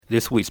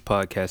This week's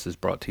podcast is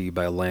brought to you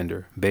by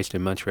Lander. Based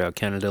in Montreal,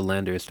 Canada,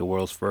 Lander is the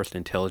world's first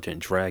intelligent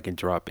drag and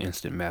drop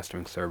instant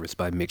mastering service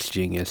by Mixed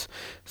Genius.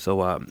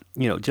 So,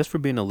 just for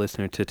being a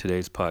listener to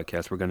today's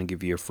podcast, we're going to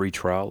give you a free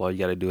trial. All you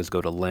got to do is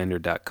go to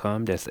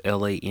lander.com. That's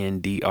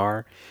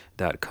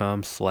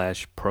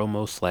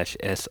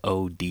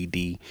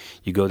LANDR.com/promo/SODD.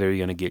 You go there, you're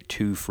going to get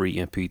 2 free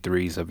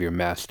MP3s of your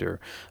master.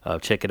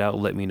 Check it out,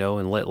 let me know,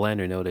 and let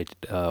Lander know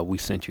that we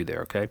sent you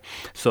there, okay?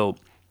 So,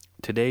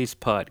 today's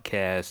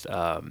podcast.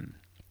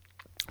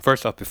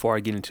 First off, before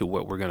I get into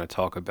what we're going to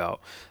talk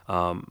about,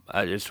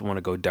 I just want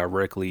to go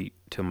directly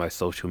to my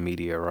social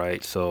media,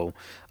 right? So,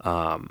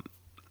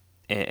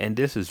 and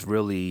this is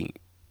really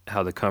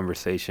how the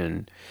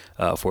conversation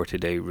for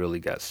today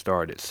really got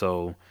started.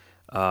 So,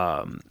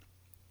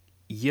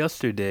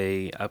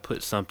 yesterday I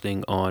put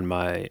something on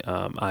my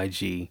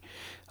IG,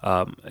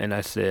 and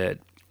I said,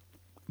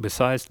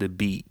 besides the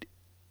beat,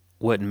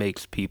 what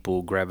makes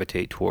people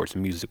gravitate towards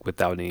music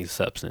without any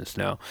substance?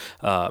 Now,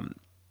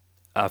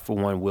 I, for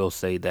one, will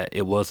say that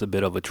it was a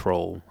bit of a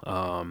troll.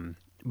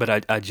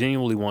 But I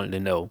genuinely wanted to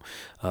know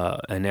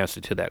an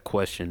answer to that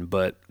question.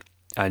 But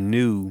I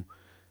knew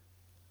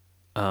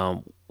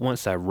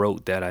once I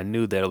wrote that, I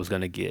knew that I was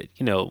going to get,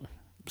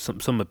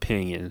 some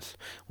opinions,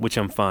 which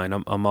I'm fine.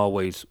 I'm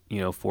always,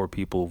 for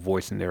people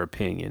voicing their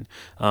opinion.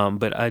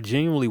 But I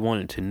genuinely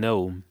wanted to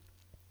know,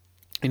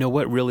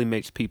 what really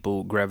makes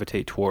people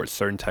gravitate towards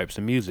certain types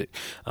of music.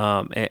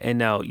 And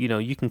now,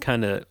 you can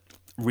kind of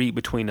read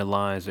between the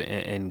lines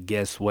and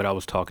guess what I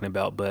was talking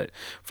about. But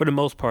for the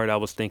most part, I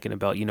was thinking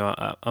about,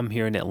 I'm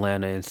here in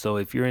Atlanta. And so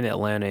if you're in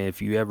Atlanta,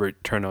 if you ever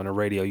turn on the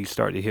radio, you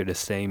start to hear the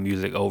same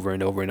music over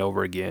and over and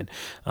over again.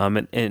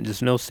 And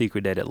there's no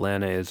secret that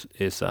Atlanta is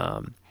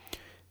at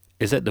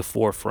the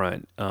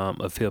forefront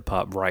of hip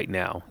hop right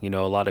now. A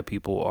lot of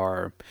people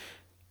are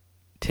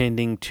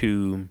tending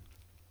to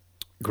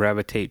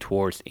gravitate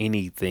towards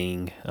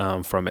anything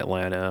from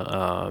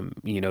Atlanta.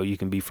 You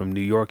can be from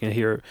New York and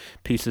hear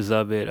pieces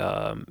of it,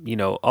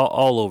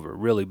 all over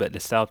really, but the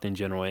South in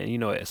general.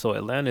 And, so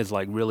Atlanta is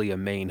like really a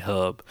main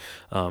hub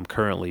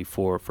currently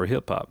for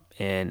hip hop.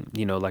 And,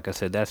 like I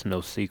said, that's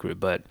no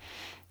secret, but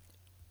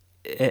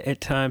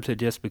at times it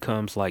just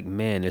becomes like,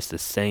 man, it's the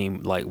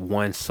same, like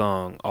one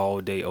song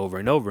all day over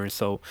and over. And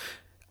so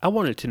I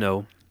wanted to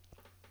know,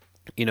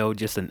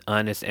 just an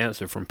honest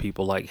answer from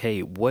people like,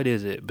 hey, what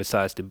is it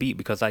besides the beat?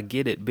 Because I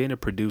get it. Being a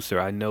producer,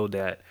 I know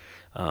that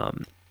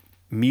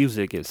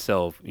music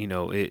itself,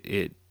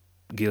 it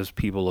gives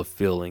people a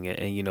feeling.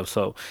 And,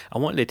 so I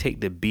wanted to take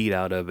the beat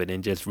out of it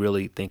and just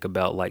really think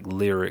about like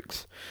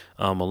lyrics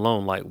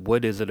alone. Like,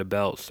 what is it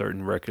about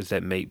certain records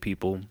that make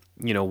people,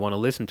 want to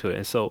listen to it?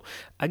 And so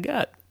I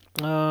got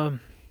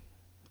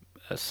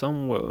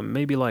somewhere,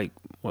 maybe like,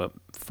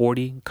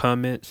 40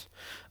 comments.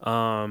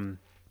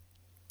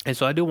 And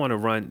so I do want to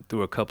run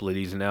through a couple of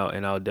these now,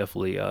 and I'll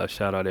definitely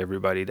shout out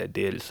everybody that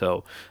did it.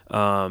 So,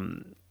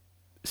 and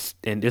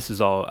this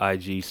is all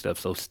IG stuff.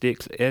 So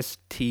Stix,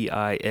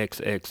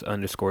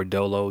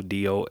 STIXX_Dolo,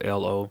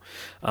 DOLO.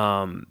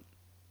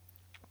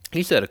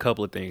 He said a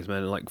couple of things,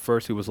 man. Like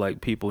first, he was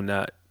like people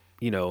not,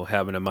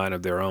 having a mind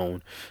of their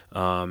own,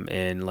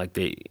 and like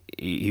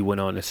he went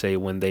on to say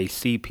when they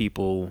see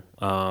people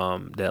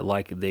that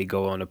like it, they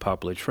go on a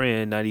popular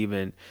trend, not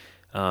even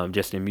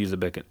just in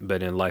music,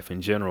 but in life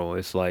in general.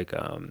 It's like,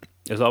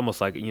 it's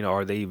almost like,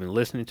 are they even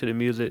listening to the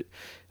music?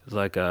 It's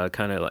like,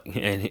 kind of like,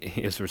 and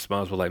his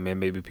response was like, man,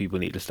 maybe people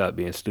need to stop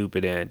being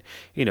stupid and,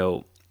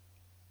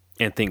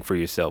 and think for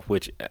yourself,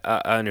 which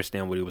I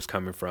understand what he was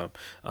coming from.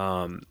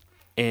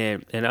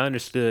 And I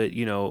understood,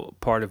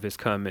 part of his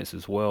comments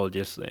as well,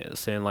 just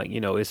saying like,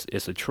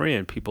 it's a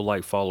trend. People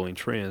like following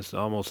trends,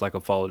 almost like a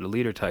follow the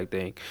leader type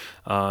thing.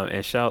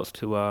 And shouts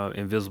to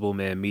Invisible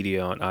Man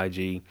Media on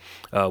IG.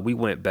 We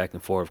went back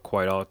and forth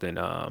quite often.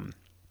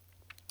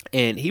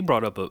 And he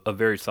brought up a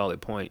very solid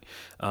point.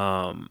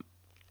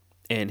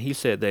 And he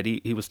said that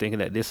he was thinking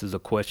that this is a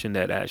question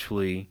that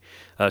actually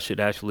should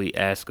actually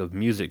ask of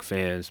music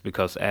fans,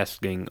 because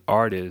asking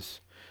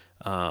artists,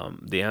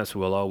 the answer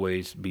will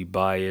always be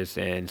biased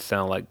and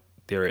sound like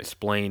they're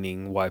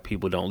explaining why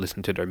people don't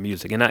listen to their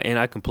music. And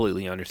I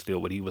completely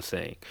understood what he was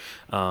saying.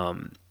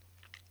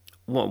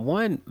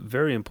 One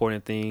very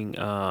important thing.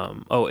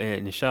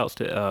 And shouts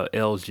to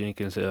Els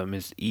Jenkins,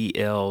 Miss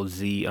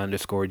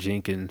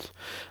ELZ_Jenkins.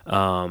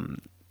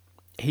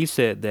 He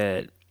said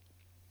that,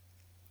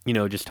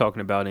 just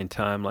talking about in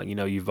time, like,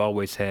 you've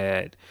always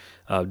had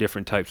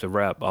different types of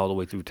rap all the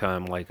way through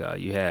time. Like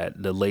you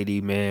had the lady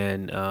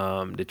man,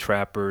 the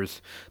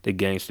trappers, the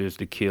gangsters,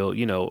 the kill,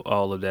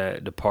 all of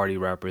that, the party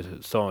rappers,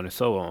 so on and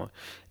so on.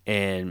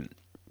 And,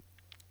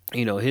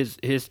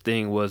 his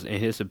thing was, in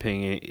his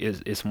opinion,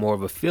 is it's more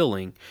of a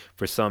feeling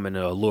for some and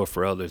a allure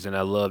for others. And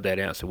I love that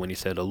answer when he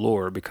said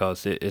allure,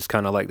 because it's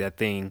kind of like that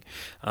thing.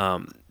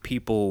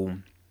 People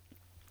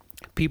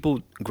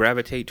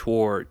gravitate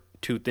toward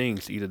two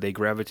things. Either they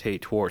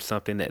gravitate towards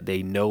something that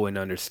they know and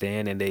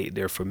understand and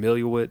they're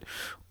familiar with,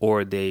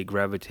 or they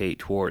gravitate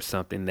towards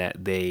something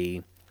that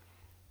they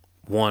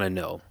want to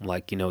know,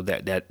 like,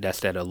 that's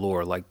that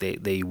allure, like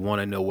they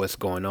want to know what's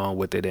going on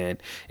with it, and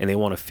they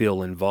want to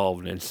feel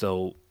involved. And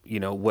so,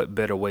 what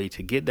better way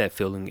to get that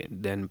feeling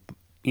than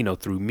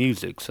through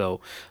music. So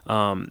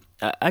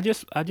I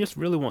just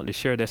really wanted to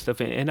share that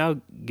stuff, and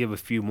I'll give a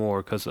few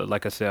more because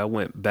like I said, I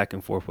went back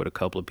and forth with a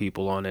couple of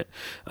people on it.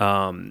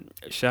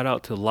 Shout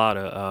out to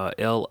Lotta,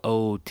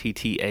 Lotta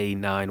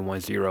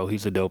 910.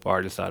 He's a dope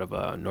artist out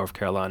of North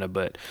Carolina.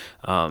 But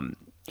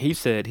he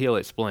said he'll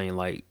explain,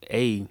 like,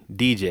 A,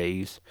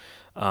 DJs,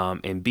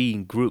 and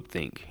B,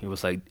 groupthink. He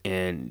was like,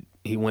 and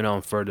he went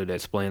on further to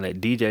explain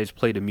that DJs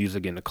play the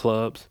music in the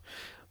clubs.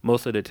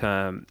 Most of the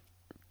time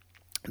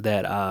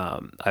that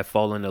I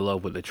fall into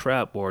love with a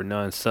trap or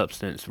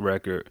non-substance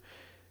record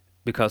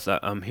because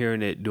I'm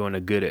hearing it during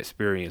a good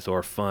experience or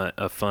a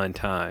fun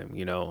time.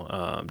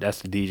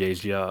 That's the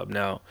DJ's job.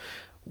 Now,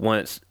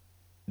 once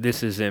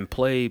this is in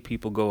play,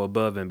 people go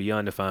above and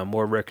beyond to find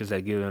more records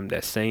that give them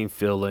that same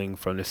feeling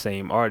from the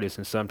same artist,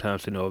 and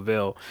sometimes to no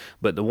avail.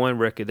 But the one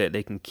record that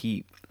they can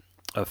keep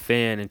a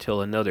fan until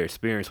another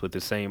experience with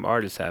the same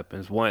artist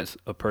happens. Once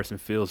a person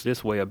feels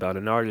this way about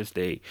an artist,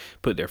 they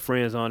put their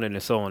friends on it,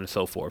 and so on and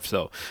so forth.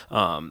 So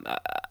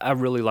I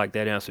really like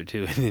that answer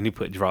too. And then he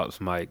put drops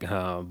mic,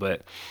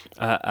 but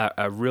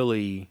I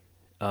really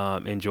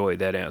enjoyed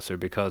that answer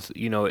because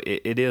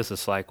it is a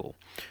cycle.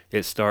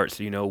 It starts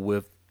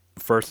with,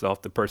 first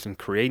off, the person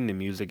creating the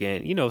music,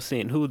 and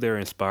seeing who they're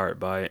inspired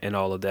by and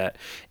all of that.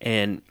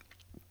 And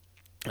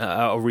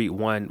I'll read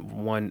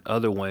one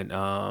other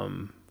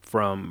one,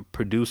 from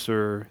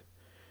producer's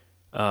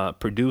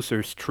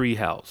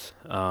Treehouse.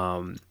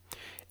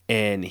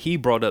 And he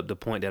brought up the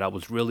point that I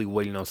was really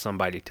waiting on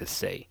somebody to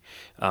say.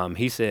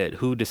 He said,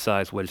 "Who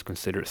decides what is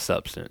considered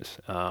substance?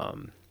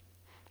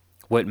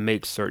 What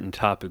makes certain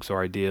topics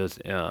or ideas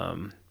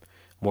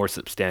more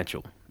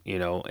substantial?"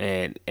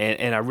 And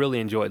I really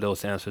enjoyed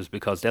those answers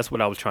because that's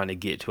what I was trying to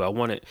get to. I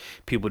wanted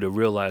people to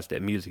realize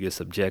that music is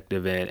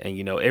subjective, and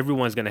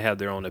everyone's going to have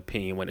their own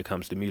opinion when it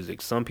comes to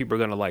music. Some people are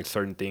going to like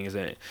certain things,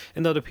 and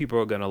other people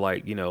are going to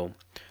like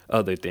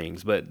other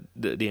things. But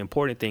the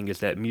important thing is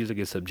that music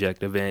is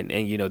subjective, and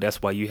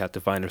that's why you have to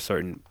find a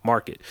certain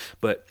market.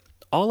 But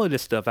all of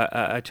this stuff,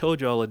 I told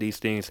you all of these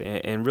things,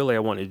 and really I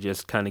wanted to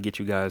just kind of get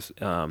you guys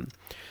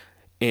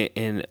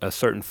in a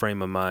certain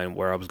frame of mind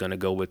where I was going to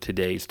go with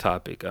today's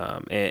topic,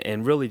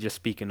 and really just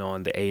speaking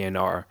on the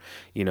A&R,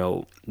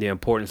 the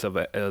importance of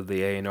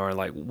the A&R, and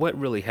like what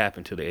really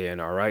happened to the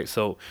A&R, right?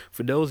 So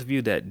for those of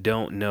you that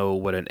don't know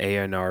what an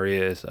A&R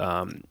is,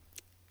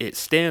 it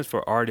stands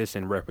for artist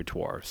and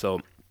repertoire. So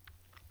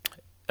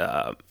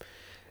uh,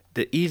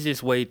 the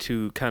easiest way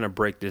to kind of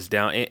break this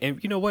down, and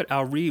you know what,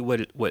 I'll read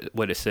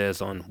what it says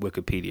on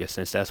Wikipedia,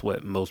 since that's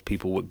what most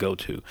people would go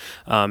to.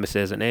 It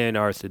says an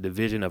A&R is the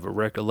division of a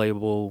record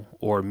label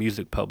or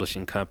music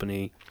publishing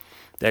company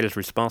that is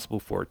responsible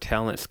for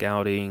talent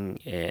scouting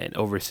and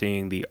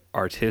overseeing the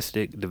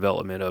artistic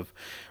development of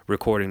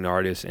recording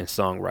artists and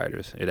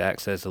songwriters. It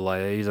acts as a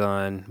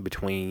liaison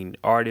between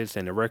artists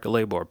and the record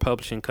label or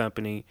publishing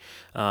company.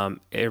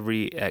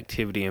 Every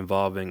activity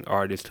involving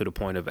artists to the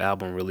point of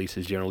album release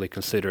is generally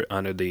considered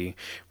under the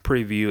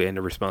preview and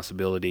the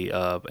responsibility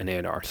of an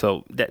A&R.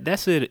 So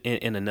that's it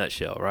in a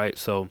nutshell, right?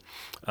 So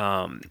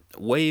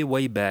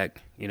way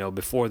back,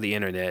 before the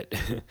internet,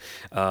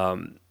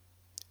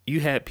 you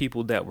had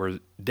people that were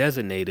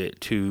designated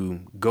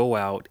to go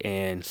out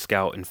and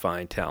scout and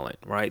find talent,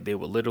 right? They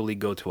would literally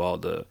go to all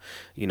the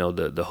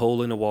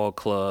hole in the wall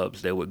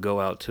clubs. They would go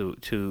out to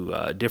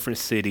different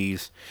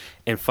cities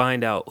and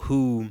find out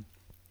who,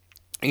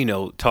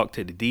 talk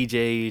to the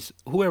DJs,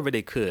 whoever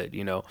they could,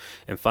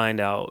 and find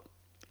out,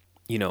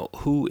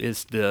 who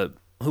is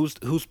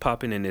who's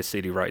popping in this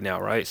city right now,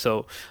 right?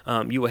 So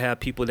you would have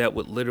people that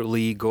would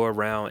literally go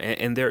around,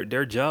 and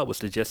their job was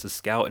to just to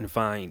scout and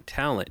find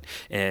talent,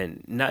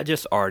 and not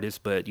just artists,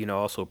 but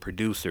also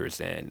producers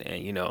and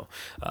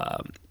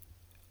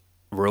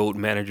road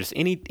managers,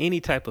 any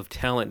type of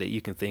talent that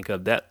you can think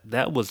of.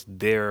 That was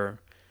their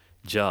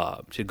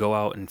job, to go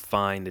out and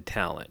find the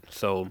talent.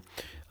 So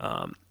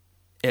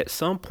at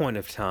some point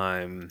of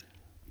time,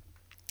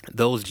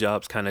 those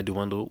jobs kind of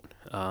dwindled.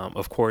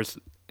 Of course,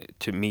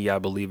 to me, I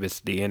believe it's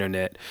the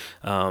internet.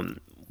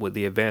 With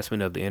the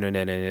advancement of the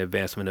internet and the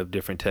advancement of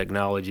different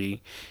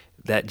technology,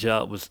 that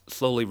job was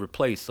slowly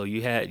replaced. So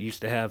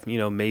used to have,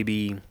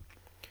 maybe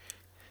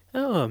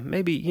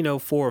 4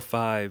 or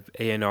 5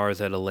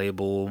 A&Rs at a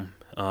label,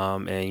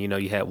 and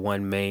you had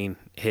one main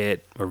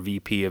head or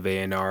VP of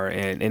A&R,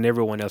 and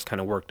everyone else kind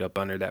of worked up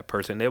under that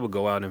person. They would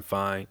go out and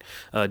find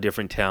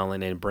different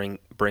talent and bring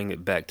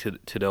it back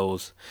to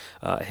those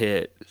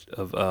heads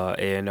of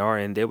A&R,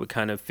 and they would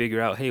kind of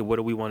figure out, hey, what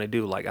do we want to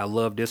do? Like, I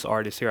love this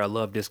artist here. I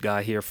love this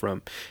guy here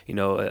from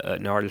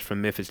an artist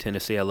from Memphis,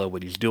 Tennessee. I love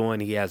what he's doing.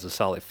 He has a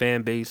solid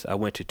fan base. I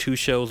went to 2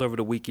 shows over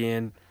the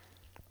weekend.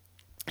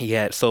 He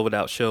had sold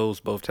out shows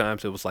both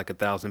times. It was like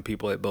 1,000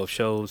 people at both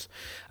shows.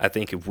 I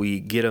think if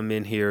we get him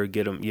in here,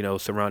 get him,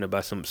 surrounded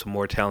by some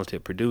more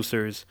talented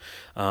producers,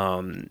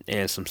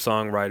 and some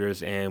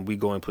songwriters, and we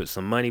go and put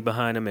some money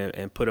behind him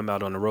and put him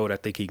out on the road, I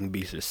think he can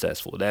be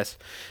successful. That's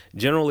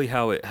generally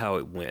how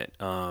it went.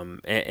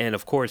 And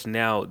of course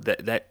now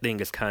that thing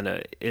is kind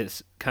of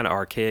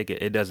archaic.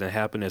 It doesn't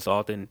happen as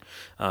often.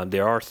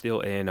 There are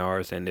still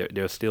A&Rs, and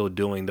they're still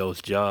doing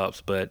those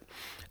jobs, but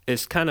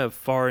it's kind of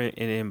far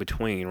in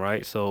between,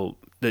 right? So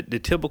the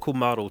typical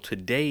model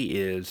today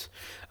is,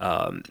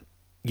 um,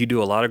 you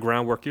do a lot of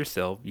groundwork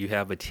yourself. You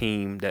have a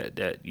team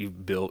that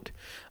you've built,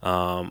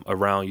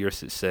 around your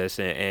success,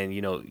 and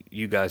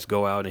you guys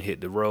go out and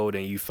hit the road,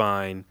 and you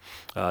find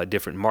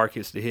different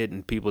markets to hit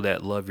and people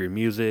that love your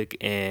music,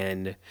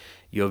 and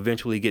you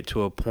eventually get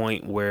to a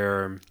point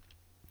where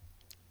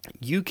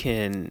you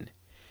can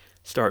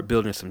start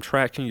building some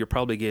traction. You're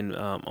probably getting,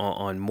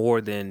 on more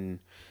than,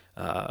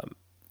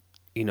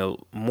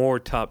 more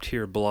top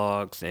tier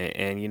blogs,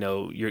 and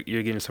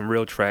you're getting some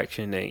real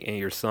traction, and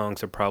your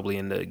songs are probably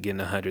getting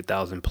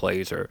 100,000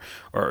 plays, or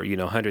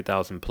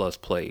 100,000 plus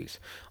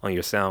plays on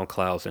your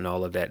SoundClouds and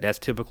all of that. That's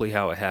typically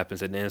how it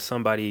happens. And then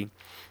somebody,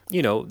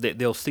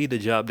 they'll see the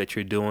job that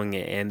you're doing,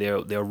 and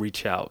they'll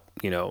reach out,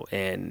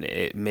 and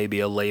it may be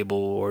a label,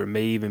 or it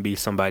may even be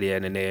somebody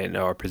at an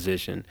A&R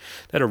position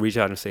that'll reach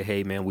out and say,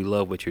 hey man, we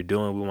love what you're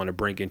doing. We want to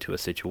bring you into a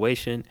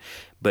situation.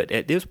 But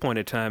at this point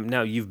in time,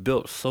 now you've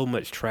built so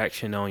much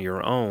traction on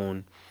your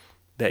own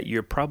that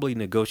you're probably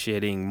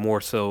negotiating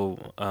more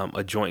so,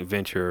 a joint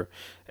venture,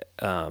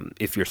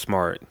 if you're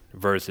smart,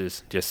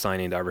 versus just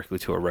signing directly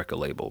to a record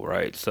label,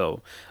 right?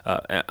 So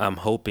I'm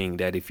hoping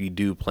that if you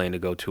do plan to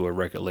go to a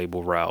record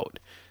label route,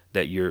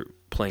 that you're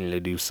planning to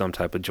do some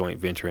type of joint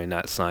venture and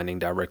not signing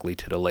directly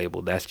to the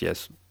label. That's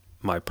just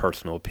my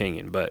personal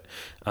opinion, but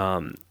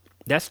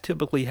that's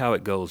typically how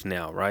it goes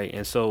now, right?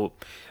 And so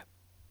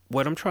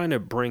what I'm trying to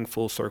bring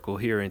full circle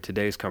here in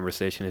today's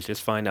conversation is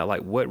just find out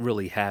like what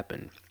really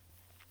happened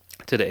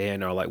to the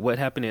A&R, like what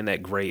happened in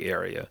that gray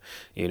area.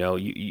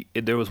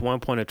 There was one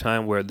point of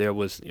time where there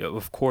was,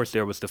 of course,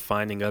 there was the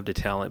finding of the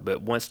talent,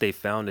 but once they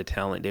found the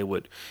talent, they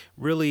would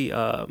really,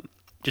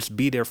 just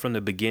be there from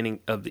the beginning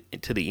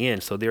to the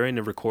end. So they're in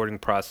the recording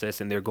process,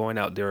 and they're going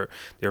out there,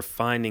 they're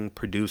finding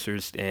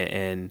producers,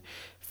 and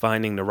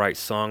finding the right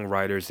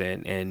songwriters,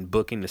 and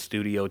booking the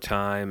studio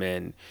time,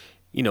 and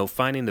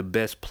finding the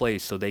best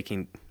place so they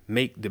can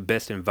make the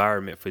best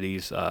environment for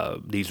these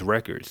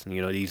records,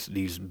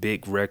 these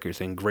big records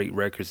and great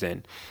records,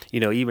 and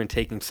even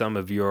taking some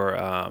of your,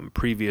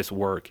 previous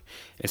work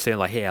and saying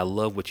like, hey, I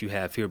love what you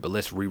have here, but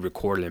let's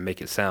re-record it and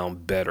make it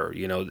sound better.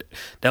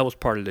 That was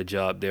part of the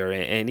job there,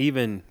 and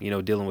even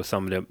dealing with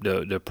some of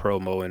the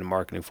promo and the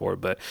marketing for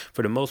it. But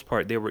for the most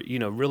part, they were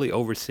really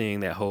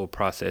overseeing that whole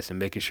process and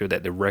making sure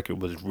that the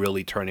record was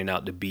really turning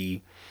out to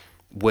be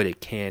what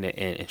it can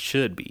and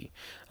should be.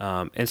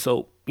 And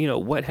so,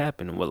 what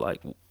happened? Well,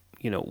 like,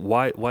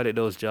 why did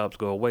those jobs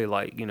go away?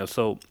 Like,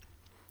 so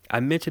I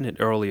mentioned it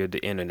earlier, the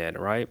internet,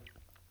 right?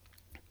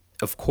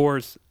 Of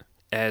course,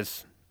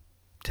 as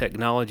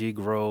technology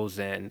grows,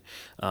 and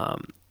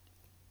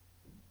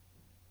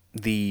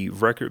the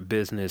record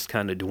business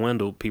kind of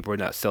dwindled, people are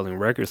not selling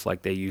records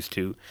like they used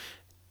to.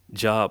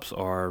 Jobs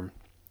are,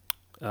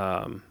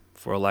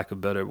 for a lack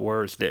of better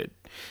words, that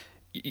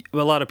a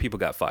lot of people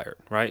got fired,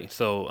 right?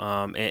 So,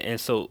 and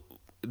so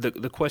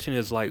the question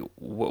is like,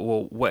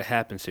 well, what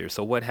happens here?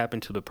 So, what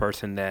happened to the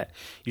person that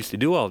used to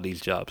do all these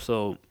jobs?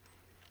 So,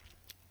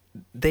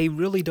 they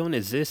really don't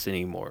exist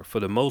anymore for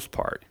the most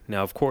part.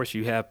 Now, of course,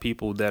 you have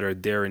people that are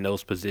there in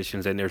those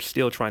positions, and they're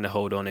still trying to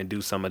hold on and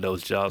do some of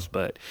those jobs,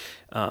 but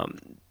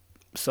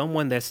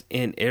someone that's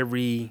in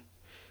every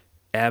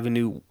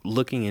avenue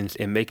looking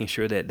and making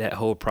sure that that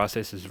whole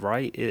process is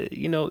right,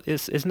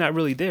 it's not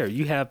really there.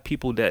 You have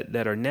people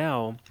that are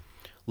now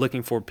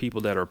looking for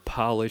people that are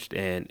polished,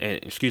 and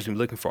excuse me,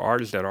 looking for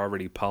artists that are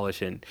already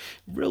polished and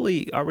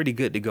really already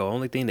good to go.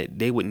 Only thing that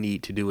they would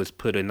need to do is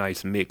put a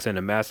nice mix and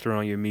a master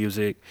on your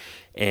music,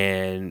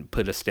 and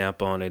put a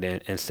stamp on it,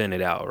 and send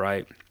it out,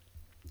 right?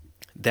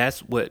 That's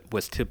what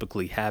was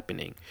typically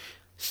happening.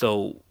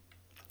 So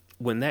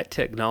when that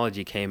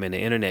technology came and the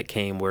internet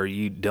came, where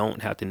you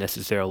don't have to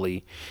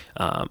necessarily,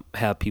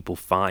 have people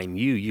find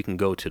you, you can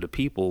go to the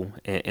people,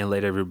 and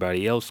let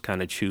everybody else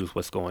kind of choose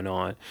what's going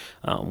on.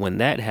 When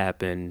that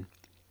happened,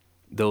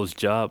 those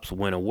jobs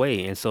went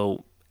away. And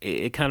so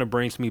it kind of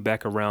brings me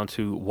back around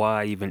to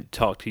why I even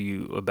talked to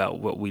you about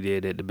what we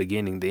did at the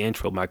beginning, the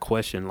intro, my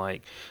question,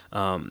 like,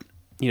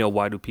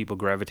 why do people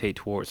gravitate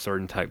towards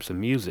certain types of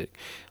music?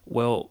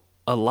 Well,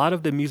 a lot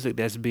of the music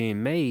that's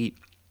being made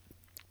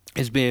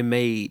is being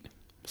made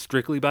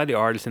strictly by the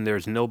artist, and there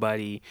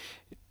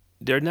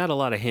are not a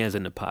lot of hands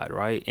in the pot,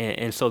 right?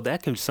 And so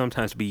that can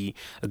sometimes be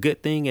a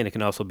good thing, and it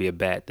can also be a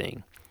bad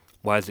thing.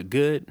 Why is it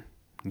good?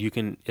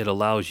 It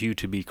allows you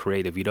to be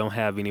creative. You don't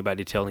have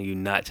anybody telling you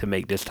not to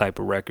make this type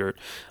of record,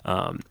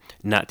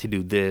 not to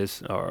do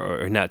this,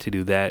 or not to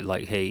do that.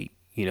 Like, hey,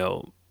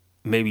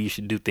 maybe you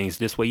should do things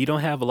this way. You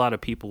don't have a lot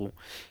of people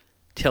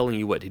telling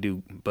you what to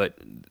do. But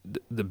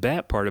the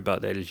bad part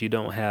about that is you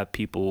don't have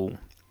people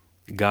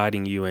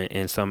guiding you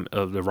in some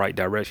of the right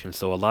direction.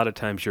 So a lot of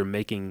times you're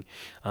making,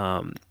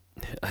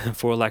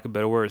 for lack of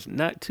better words,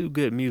 not too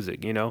good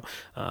music,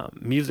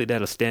 music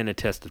that'll stand the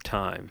test of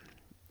time.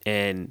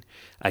 And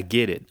I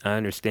get it. I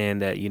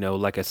understand that,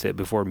 like I said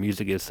before,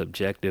 music is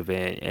subjective,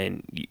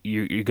 and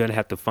you're going to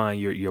have to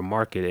find your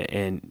market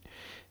and,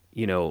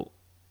 you know,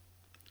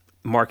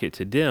 market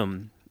to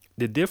them.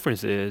 The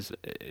difference is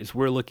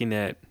we're looking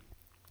at,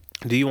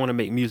 do you want to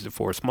make music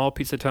for a small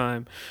piece of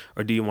time,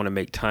 or do you want to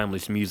make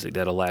timeless music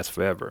that'll last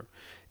forever?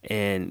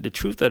 And the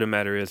truth of the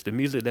matter is, the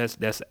music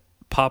that's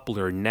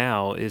popular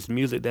now is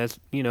music that's,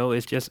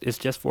 it's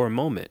just for a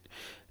moment.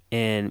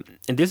 And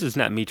this is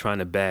not me trying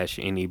to bash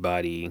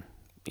anybody's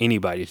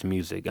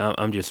music.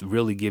 I'm just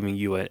really giving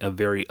you a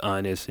very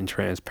honest and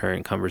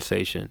transparent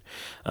conversation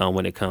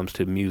when it comes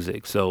to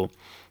music. So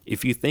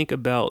if you think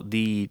about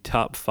the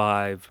top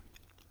five,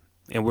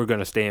 and we're going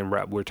to stay in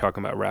rap, we're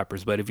talking about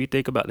rappers, but if you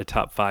think about the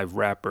top five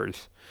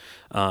rappers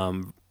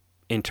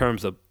in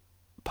terms of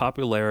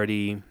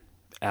popularity,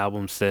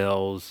 album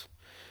sales,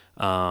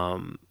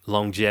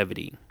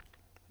 longevity,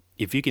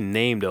 if you can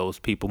name those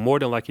people, more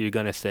than likely you're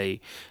going to say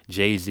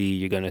Jay-Z,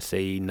 you're going to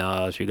say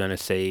Nas, you're going to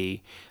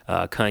say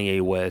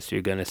Kanye West,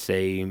 you're going to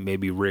say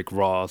maybe Rick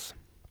Ross,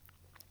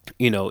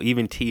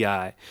 even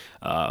T.I.,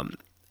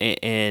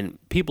 and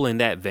people in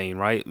that vein,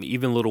 right?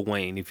 Even Lil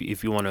Wayne,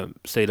 if you want to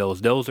say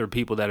those are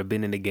people that have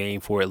been in the game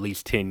for at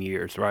least 10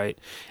 years, right?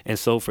 And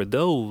so for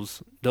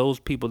those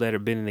people that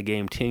have been in the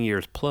game 10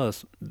 years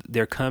plus,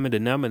 their common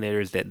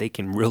denominator is that they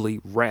can really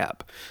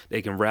rap.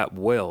 They can rap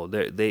well.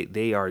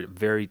 They are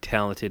very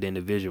talented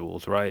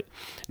individuals, right?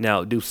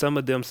 Now, do some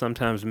of them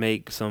sometimes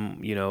make some,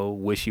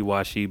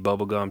 wishy-washy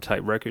bubblegum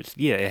type records?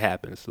 Yeah, it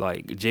happens.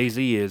 Like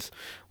Jay-Z is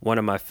one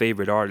of my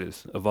favorite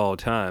artists of all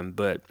time,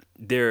 but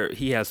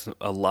he has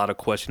a lot of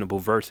questionable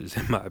verses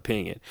in my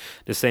opinion.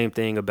 The same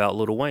thing about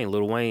Lil Wayne.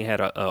 Lil Wayne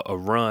had a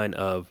run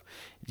of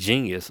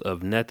genius,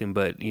 of nothing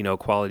but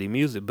quality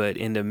music, but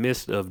in the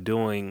midst of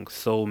doing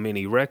so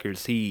many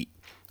records, he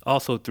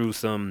also threw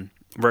some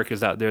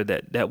records out there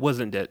that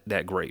wasn't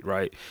that great,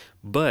 right?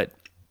 But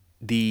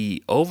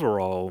the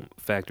overall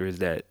factor is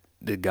that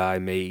the guy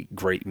made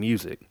great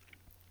music,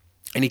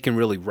 and he can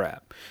really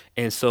rap.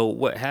 And so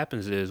what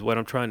happens is, what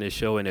I'm trying to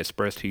show and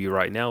express to you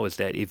right now is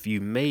that if you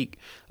make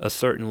a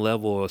certain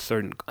level, a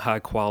certain high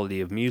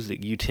quality of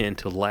music, you tend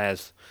to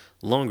last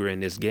longer in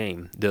this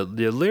game. The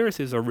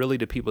lyricists are really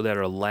the people that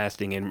are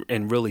lasting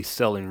and really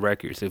selling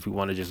records. If we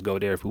want to just go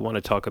there, if we want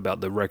to talk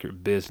about the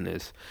record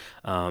business,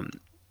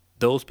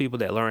 those people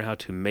that learn how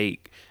to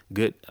make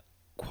good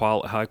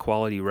high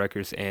quality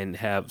records and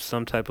have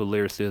some type of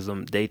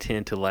lyricism, they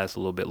tend to last a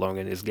little bit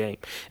longer in this game.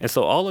 And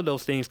so all of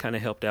those things kind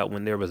of helped out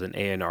when there was an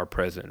A&R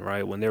present,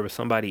 right? When there was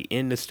somebody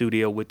in the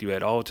studio with you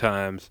at all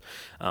times,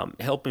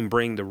 helping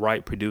bring the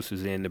right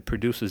producers in, the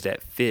producers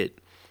that fit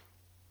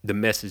the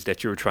message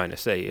that you were trying to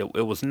say.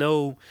 It was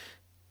no,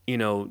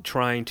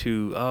 trying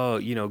to,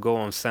 go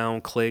on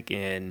SoundClick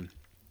and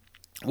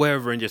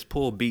wherever and just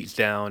pull beats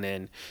down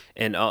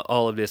and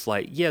all of this.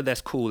 Like, yeah,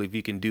 that's cool if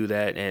you can do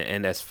that,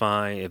 and that's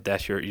fine if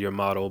that's your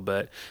model,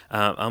 but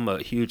I'm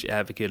a huge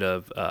advocate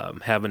of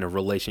having a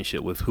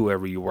relationship with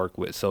whoever you work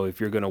with. So if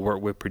you're going to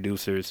work with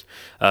producers,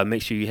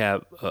 make sure you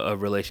have a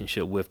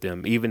relationship with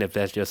them, even if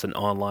that's just an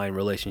online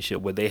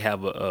relationship where they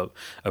have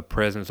a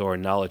presence or a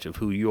knowledge of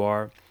who you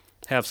are.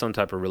 Have some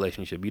type of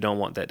relationship. You don't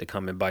want that to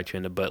come and bite you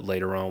in the butt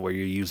later on, where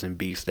you're using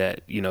beats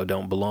that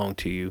don't belong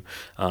to you,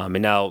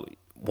 and now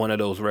one of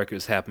those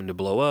records happened to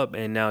blow up,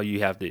 and now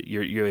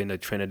you're in a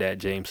Trinidad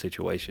James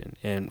situation.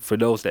 And for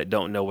those that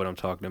don't know what I'm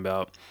talking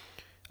about,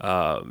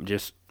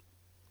 just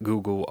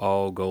Google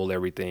all gold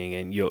everything,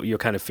 and you'll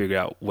kind of figure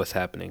out what's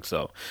happening.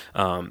 So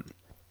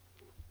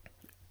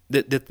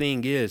the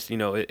thing is,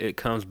 it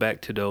comes back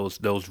to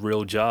those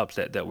real jobs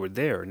that were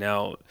there.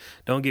 Now,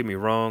 don't get me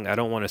wrong. I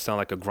don't want to sound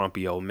like a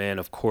grumpy old man.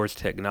 Of course,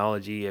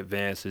 technology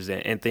advances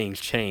and things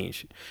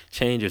change.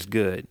 Change is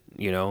good.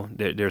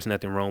 There's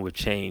nothing wrong with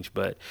change.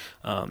 But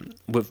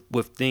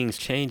with things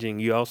changing,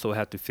 you also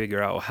have to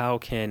figure out how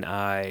can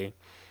I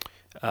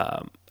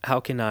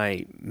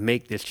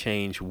make this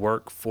change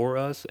work for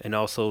us, and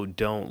also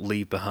don't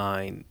leave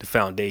behind the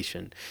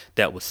foundation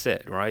that was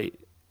set, right?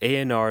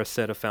 A&R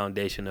set a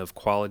foundation of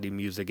quality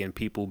music and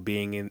people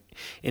being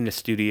in the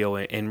studio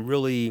and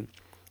really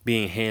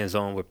being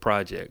hands-on with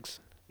projects.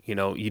 You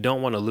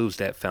don't want to lose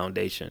that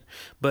foundation.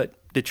 But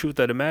the truth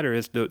of the matter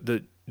is,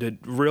 the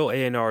real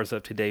A&Rs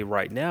of today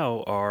right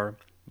now are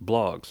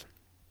blogs,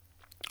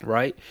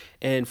 right?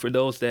 And for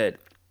those that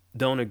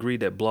don't agree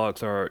that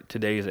blogs are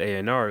today's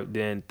A&R,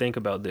 then think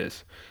about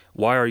this.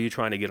 Why are you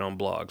trying to get on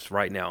blogs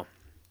right now?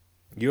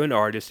 You're an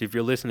artist. If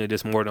you're listening to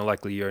this, more than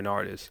likely you're an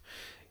artist.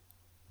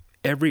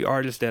 Every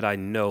artist that I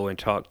know and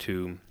talk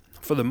to,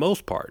 for the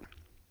most part,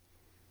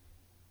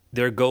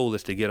 their goal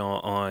is to get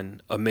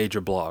on a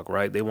major blog,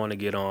 right? They want to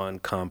get on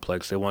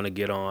Complex. They want to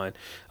get on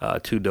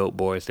Two Dope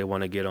Boys. They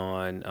want to get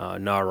on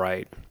Nah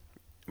Right,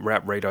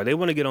 Rap Radar. They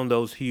want to get on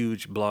those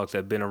huge blogs that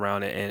have been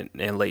around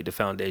and laid the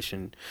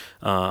foundation,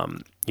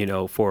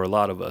 for a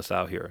lot of us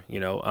out here.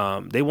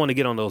 They want to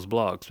get on those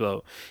blogs.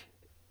 So,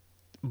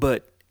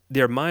 but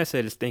their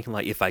mindset is thinking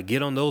like, if I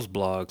get on those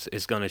blogs,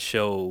 it's going to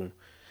show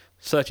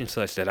such and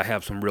such that I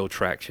have some real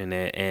traction,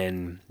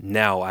 and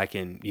now I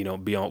can,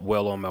 be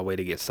on my way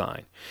to get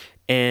signed.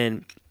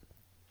 And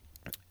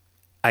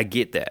I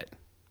get that.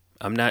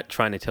 I'm not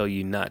trying to tell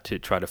you not to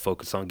try to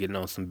focus on getting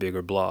on some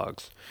bigger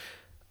blogs.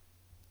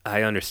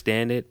 I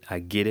understand it. I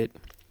get it.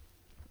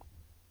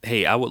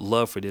 Hey, I would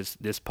love for this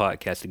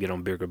podcast to get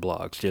on bigger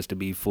blogs, just to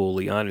be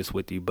fully honest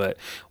with you. But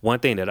one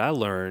thing that I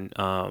learned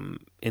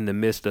in the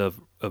midst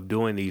of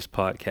doing these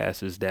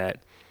podcasts is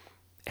that,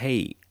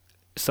 hey,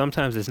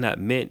 sometimes it's not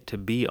meant to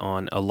be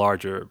on a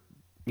larger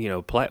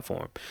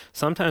platform.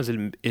 Sometimes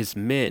it is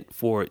meant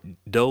for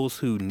those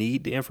who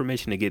need the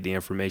information to get the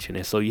information.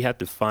 And so you have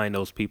to find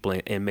those people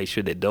and make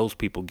sure that those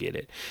people get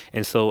it.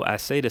 And so I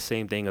say the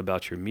same thing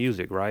about your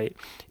music, right?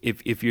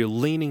 If you're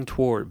leaning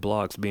toward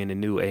blogs being the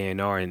new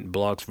A&R and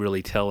blogs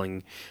really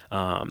telling,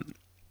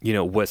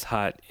 what's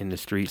hot in the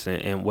streets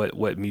and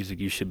what music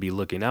you should be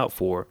looking out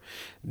for,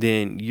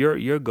 then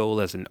your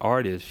goal as an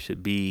artist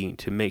should be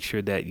to make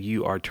sure that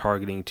you are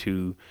targeting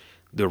to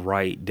the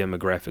right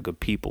demographic of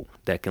people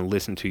that can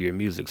listen to your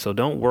music. So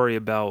don't worry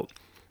about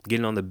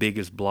getting on the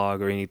biggest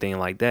blog or anything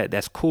like that.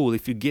 That's cool.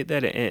 If you get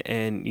that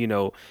and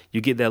you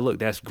get that look,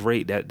 that's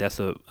great. That's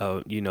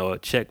a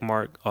check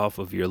mark off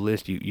of your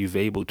list. You've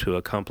able to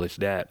accomplish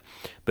that.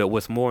 But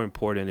what's more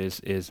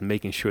important is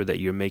making sure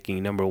that you're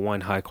making, number one,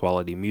 high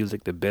quality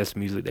music, the best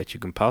music that you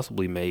can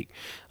possibly make.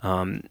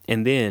 And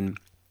then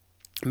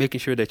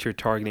making sure that you're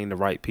targeting the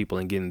right people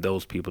and getting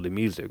those people the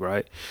music,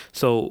 right?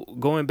 So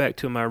going back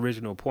to my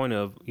original point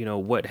of,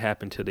 what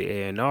happened to the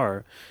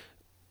A&R,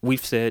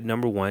 we've said,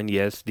 number one,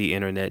 yes, the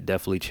internet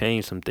definitely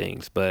changed some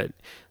things. But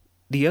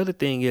the other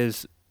thing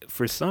is,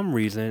 for some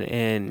reason,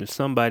 and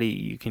somebody,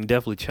 you can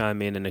definitely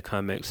chime in the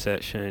comment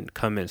section.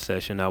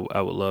 I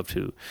would love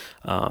to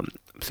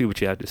see what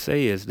you have to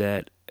say, is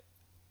that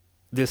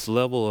this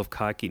level of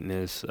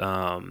cockiness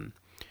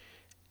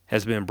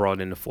has been brought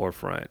in the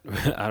forefront.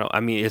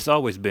 It's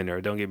always been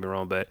there, don't get me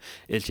wrong, but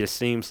it just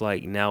seems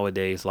like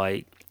nowadays,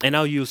 and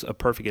I'll use a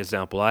perfect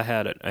example. I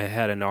had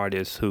an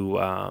artist who,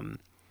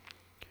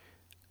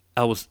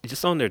 I was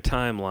just on their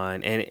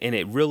timeline, and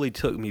it really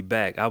took me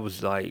back. I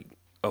was like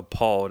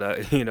appalled.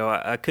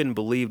 I couldn't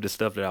believe the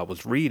stuff that I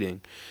was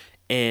reading,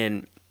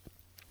 and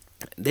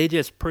they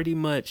just pretty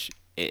much,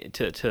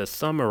 to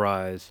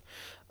summarize,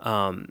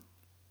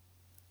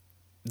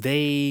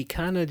 they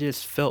kind of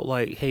just felt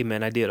like, hey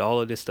man, I did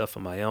all of this stuff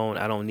on my own.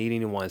 I don't need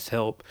anyone's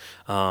help.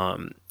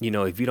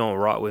 If you don't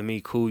rock with me,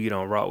 cool, you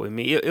don't rock with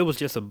me. It was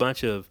just a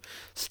bunch of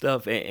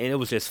stuff. And it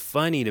was just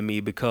funny to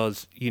me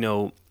because,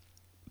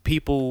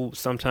 people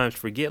sometimes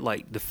forget,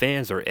 like, the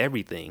fans are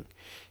everything.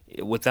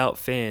 Without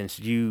fans,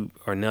 you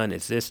are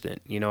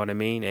non-existent. You know what I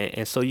mean?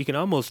 And so you can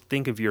almost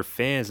think of your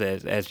fans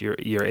as your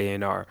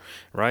A&R,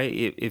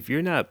 right? If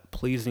you're not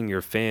pleasing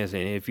your fans,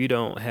 and if you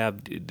don't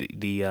have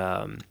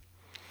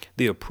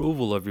the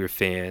approval of your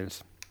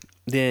fans,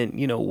 then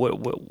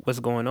what's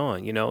going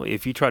on.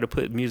 If you try to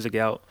put music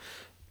out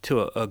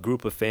to a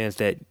group of fans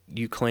that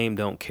you claim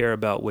don't care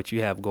about what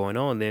you have going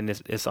on, then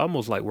it's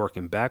almost like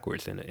working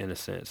backwards in a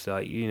sense.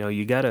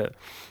 You gotta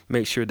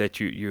make sure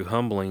that you're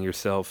humbling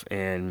yourself.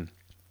 And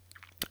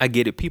I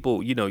get it.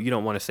 People, you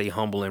don't want to say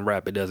humble and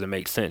rap. It doesn't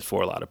make sense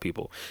for a lot of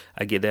people.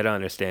 I get that. I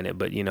understand it.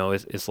 But,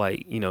 it's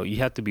like, you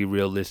have to be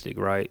realistic,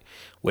 right?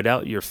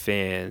 Without your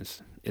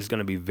fans, it's going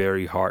to be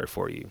very hard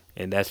for you.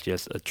 And that's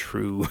just a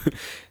true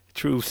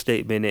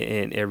statement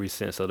in every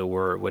sense of the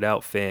word.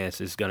 Without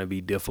fans, it's going to be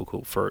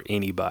difficult for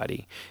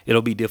anybody.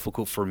 It'll be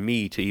difficult for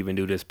me to even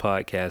do this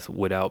podcast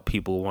without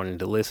people wanting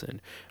to listen,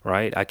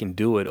 right? I can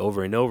do it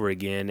over and over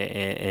again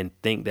and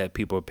think that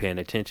people are paying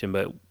attention,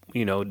 but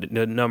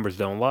the numbers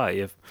don't lie.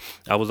 If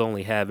I was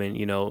only having,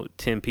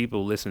 10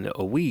 people listen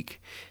a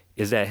week,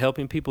 is that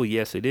helping people?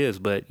 Yes, it is.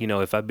 But,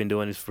 if I've been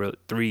doing this for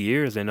 3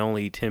 years and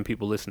only 10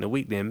 people listen a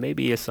week, then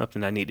maybe it's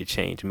something I need to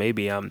change.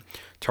 Maybe I'm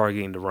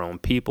targeting the wrong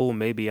people.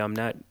 Maybe I'm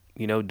not,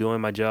 doing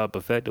my job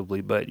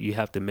effectively, but you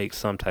have to make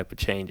some type of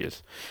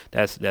changes.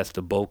 That's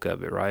the bulk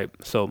of it, right?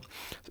 So,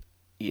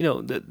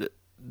 the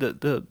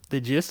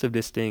gist of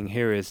this thing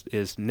here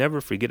is never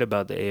forget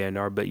about the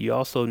A&R, but you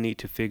also need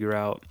to figure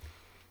out,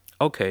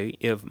 okay,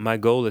 if my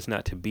goal is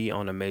not to be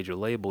on a major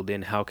label,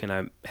 then how can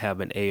I have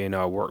an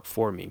A&R work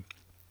for me?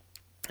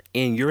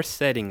 In your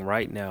setting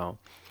right now,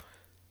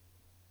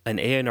 an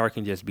A&R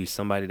can just be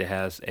somebody that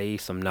has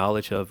some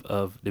knowledge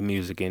of the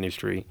music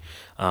industry,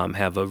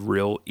 have a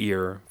real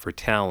ear for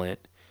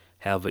talent,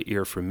 have an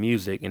ear for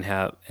music, and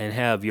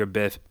have your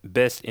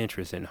best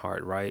interest in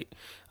heart, right?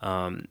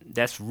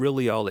 That's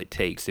really all it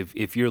takes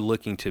if you're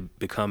looking to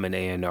become an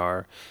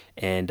A&R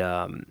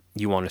and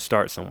you want to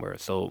start somewhere.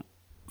 So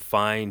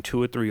find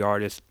 2 or 3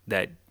 artists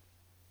that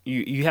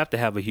you have to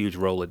have a huge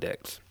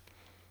Rolodex.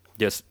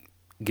 Just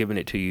giving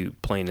it to you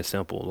plain and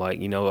simple. Like,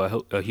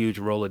 a huge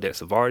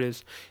Rolodex of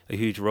artists, a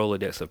huge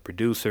Rolodex of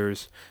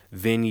producers,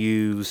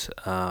 venues,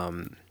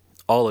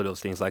 all of those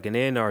things. Like an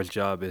A&R's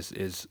job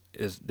is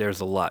there's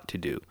a lot to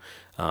do.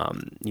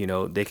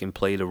 They can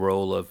play the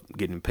role of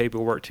getting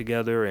paperwork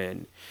together,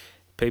 and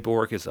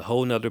paperwork is a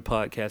whole nother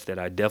podcast that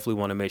I definitely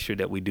want to make sure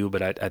that we do.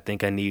 But I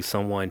think I need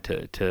someone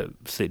to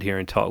sit here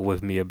and talk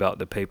with me about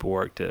the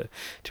paperwork to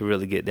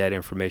really get that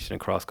information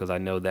across, because I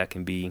know that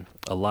can be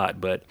a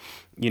lot. But,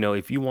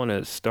 if you want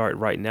to start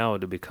right now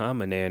to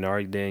become an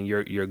A&R, then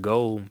your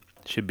goal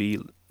should be,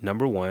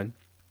 number one,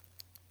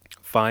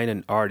 find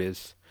an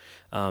artist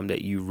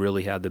that you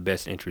really have the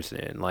best interest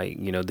in, like,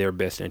 their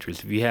best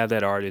interest. If you have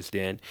that artist,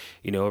 then,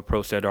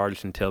 approach that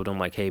artist and tell them,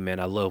 like, hey, man,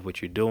 I love what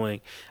you're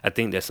doing. I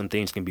think that some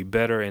things can be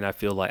better, and I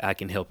feel like I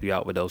can help you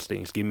out with those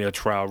things. Give me a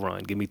trial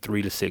run. Give me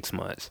 3 to 6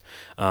 months.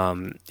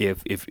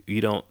 If you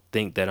don't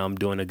think that I'm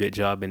doing a good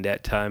job in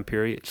that time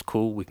period, it's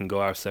cool. We can go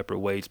our separate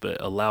ways, but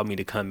allow me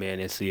to come in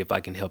and see if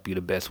I can help you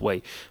the best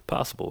way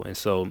possible. And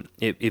so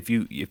if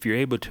you're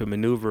able to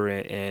maneuver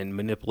and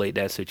manipulate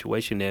that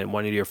situation, then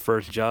one of your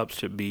first jobs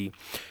should be,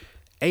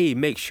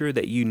 make sure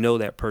that you know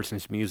that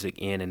person's music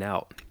in and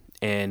out.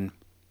 And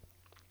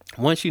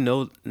once you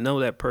know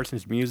that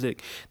person's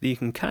music, then you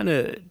can kind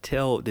of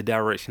tell the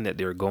direction that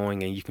they're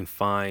going, and you can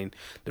find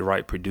the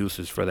right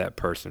producers for that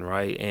person,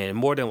 right? And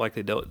more than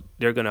likely,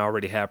 they're going to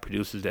already have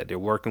producers that they're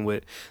working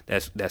with.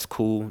 That's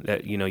cool.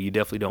 That, you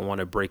definitely don't want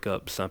to break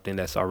up something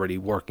that's already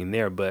working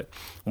there. But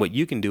what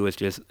you can do is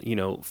just,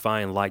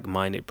 find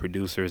like-minded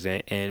producers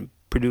and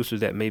producers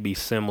that may be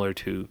similar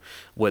to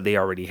what they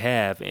already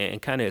have,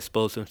 and kind of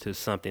expose them to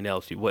something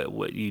else.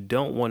 What you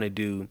don't want to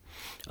do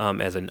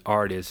as an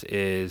artist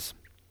is,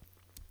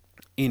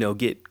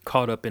 get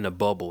caught up in a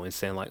bubble and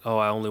saying, like, oh,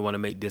 I only want to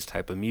make this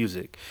type of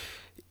music.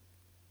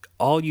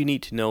 All you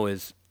need to know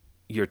is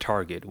your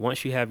target.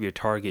 Once you have your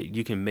target,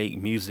 you can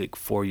make music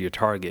for your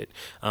target.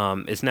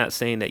 It's not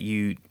saying that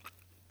you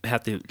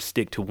have to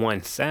stick to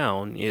one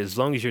sound. As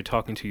long as you're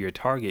talking to your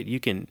target, you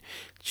can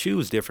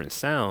choose different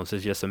sounds.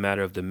 It's just a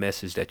matter of the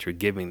message that you're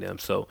giving them.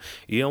 So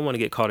you don't want to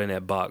get caught in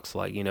that box.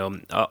 Like,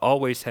 I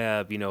always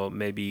have,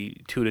 maybe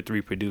 2 to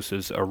 3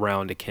 producers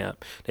around the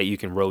camp that you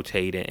can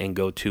rotate and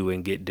go to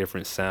and get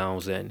different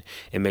sounds, and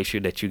make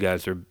sure that you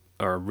guys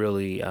are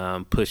really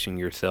pushing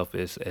yourself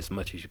as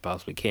much as you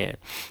possibly can.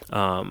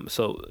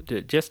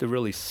 Just to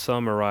really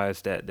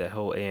summarize that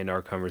whole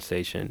A&R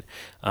conversation,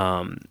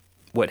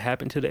 what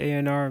happened to the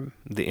A&R?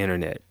 The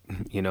internet.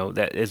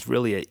 That is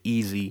really an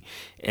easy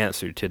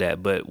answer to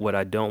that. But what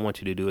I don't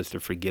want you to do is to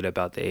forget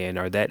about the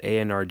A&R. That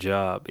A&R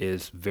job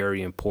is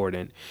very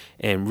important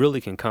and really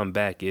can come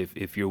back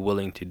if you're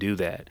willing to do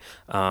that.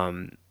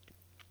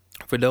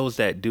 For those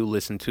that do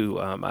listen to,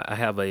 I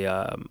have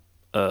a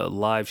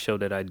live show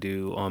that I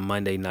do on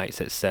Monday nights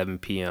at 7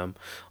 p.m.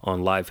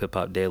 on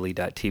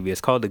livehiphopdaily.tv.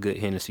 It's called The Good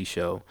Hennessy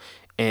Show.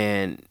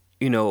 And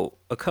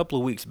a couple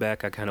of weeks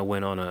back, I kind of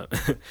went on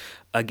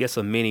I guess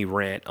a mini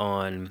rant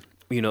on,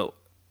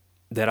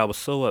 that I was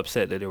so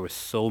upset that there were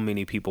so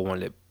many people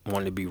wanted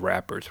to be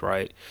rappers,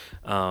 right?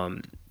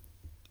 Don't,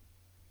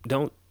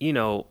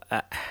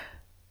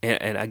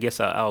 and I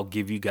guess I'll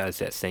give you guys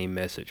that same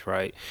message,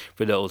 right?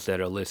 For those that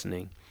are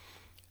listening.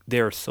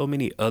 There are so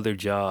many other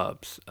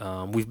jobs.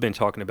 We've been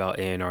talking about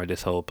A&R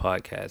this whole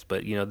podcast,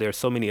 but there are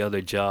so many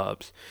other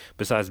jobs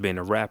besides being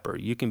a rapper.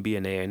 You can be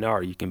an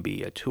A&R. You can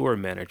be a tour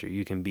manager.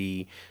 You can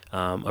be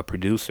a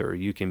producer.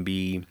 You can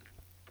be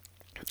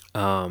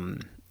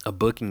a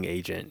booking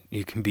agent.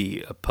 You can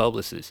be a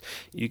publicist.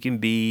 You can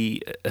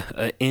be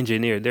an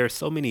engineer. There are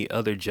so many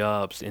other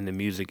jobs in the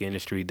music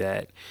industry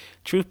that,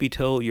 truth be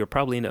told, you'll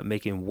probably end up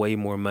making way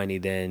more money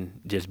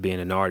than just being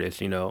an artist.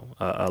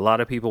 A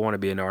lot of people want to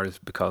be an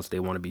artist because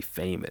they want to be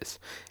famous,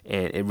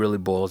 and it really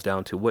boils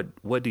down to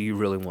what do you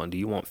really want? Do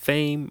you want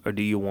fame, or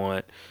do you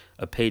want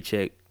a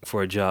paycheck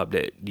for a job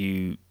that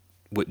you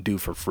would do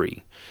for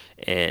free?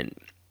 And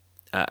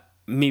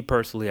me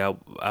personally,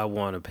 I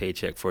want a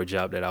paycheck for a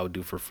job that I would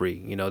do for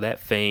free. That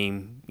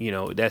fame,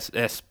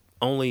 that's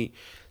only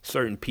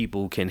certain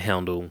people can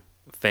handle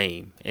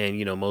fame. And,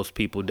 most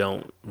people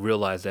don't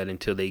realize that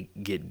until they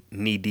get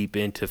knee deep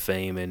into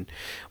fame and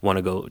want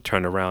to go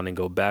turn around and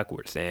go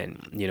backwards.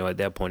 And, at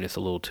that point, it's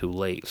a little too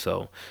late.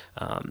 So,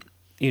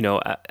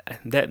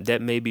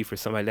 that may be for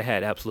somebody that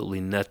had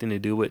absolutely nothing to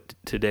do with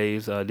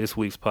this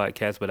week's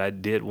podcast, but I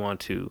did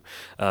want to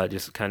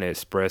just kind of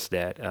express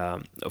that.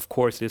 Of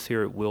course, this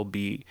here will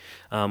be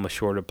a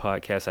shorter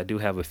podcast. I do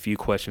have a few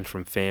questions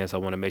from fans. I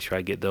want to make sure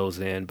I get those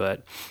in.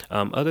 But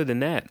other than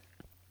that,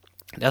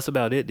 that's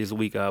about it this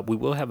week. We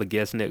will have a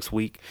guest next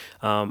week.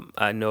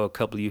 I know a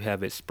couple of you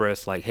have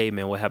expressed like, hey,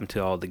 man, what happened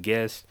to all the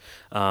guests?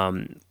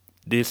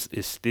 this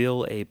is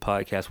still a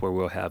podcast where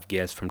we'll have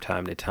guests from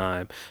time to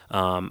time.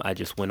 I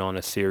just went on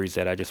a series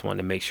that I just wanted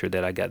to make sure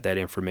that I got that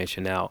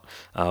information out.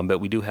 But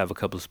we do have a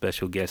couple of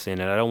special guests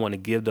in, and I don't want to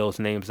give those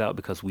names out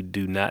because we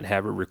do not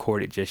have it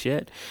recorded just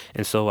yet.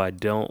 And so I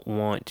don't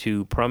want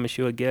to promise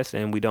you a guest,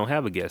 and we don't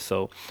have a guest.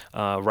 So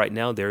right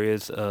now there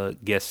is a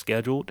guest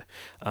scheduled,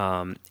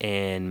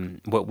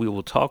 and what we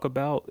will talk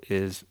about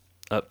is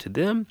up to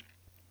them.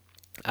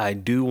 I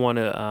do want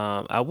to.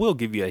 I will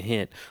give you a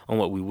hint on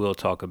what we will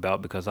talk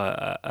about because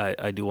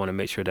I do want to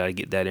make sure that I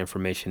get that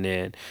information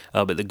in.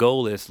 But the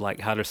goal is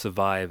like how to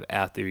survive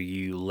after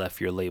you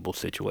left your label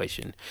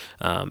situation.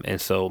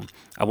 And so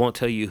I won't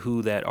tell you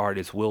who that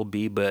artist will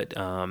be, but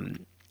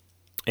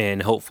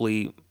and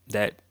hopefully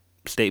that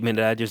statement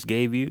that I just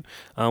gave you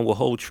will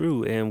hold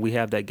true, and we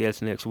have that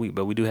guest next week.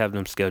 But we do have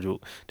them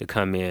scheduled to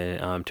come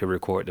in to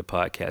record the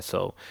podcast.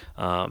 So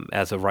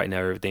as of right now,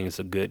 everything is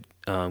good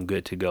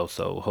to go.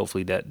 So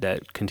hopefully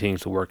that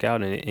continues to work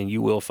out, and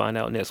you will find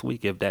out next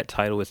week if that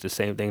title is the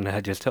same thing that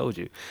I just told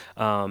you.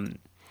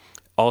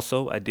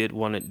 Also, I did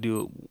want to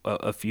do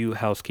a few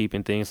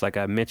housekeeping things. Like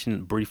I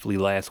mentioned briefly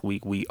last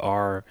week, we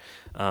are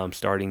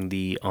starting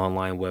the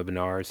online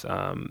webinars.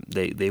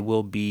 They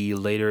will be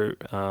later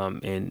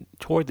and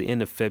toward the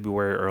end of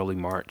February, early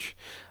March,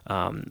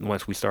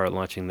 once we start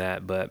launching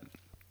that. But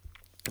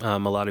a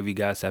lot of you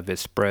guys have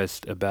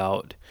expressed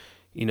about,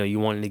 you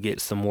wanting to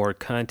get some more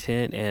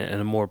content and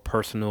a more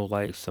personal,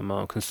 like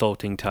some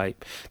consulting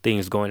type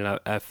things going. And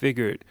I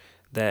figured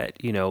that,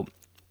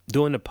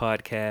 doing the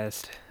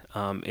podcast,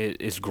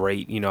 it's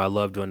great. I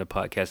love doing the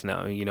podcast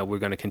now. We're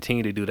going to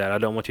continue to do that. I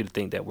don't want you to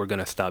think that we're going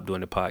to stop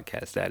doing the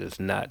podcast. That is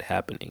not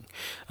happening.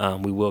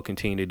 We will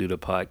continue to do the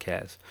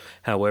podcast.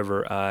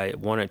 However, I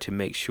wanted to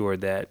make sure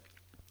that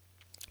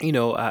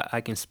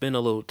I can spend a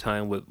little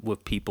time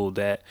with people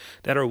that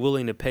are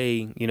willing to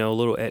pay, a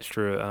little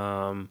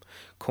extra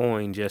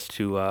coin just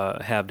to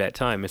have that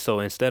time. And so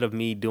instead of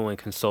me doing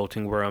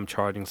consulting where I'm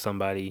charging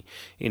somebody,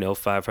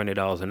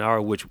 $500 an hour,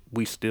 which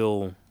we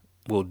still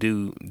will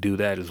do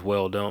that as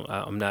well.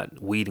 I'm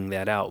not weeding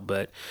that out,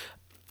 but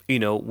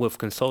with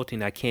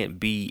consulting, I can't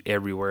be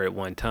everywhere at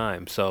one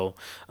time. So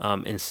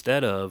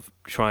instead of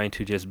trying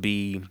to just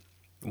be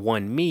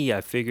one me,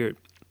 I figured,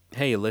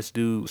 hey, let's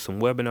do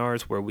some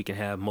webinars where we can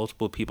have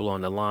multiple people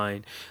on the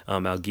line.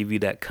 I'll give you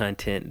that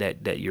content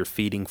that you're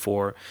feeding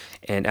for.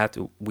 And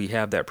after we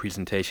have that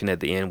presentation at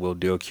the end, we'll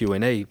do a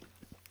Q&A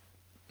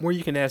where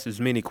you can ask as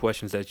many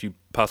questions as you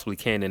possibly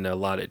can in the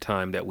allotted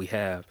time that we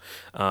have,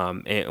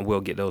 and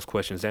we'll get those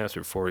questions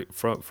answered for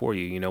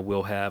you.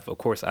 We'll have, of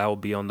course, I will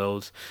be on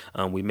those.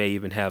 We may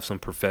even have some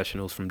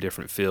professionals from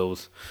different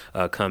fields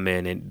come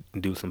in and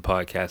do some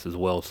podcasts as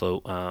well.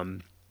 So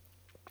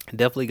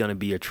definitely going to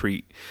be a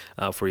treat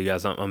for you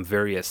guys. I'm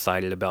very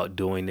excited about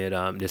doing it.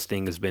 This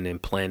thing has been in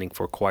planning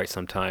for quite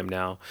some time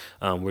now.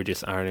 We're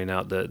just ironing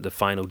out the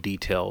final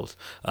details,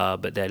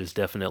 but that is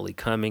definitely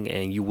coming,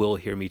 and you will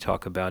hear me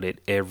talk about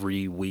it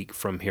every week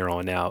from here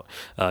on out,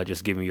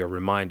 just giving you a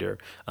reminder.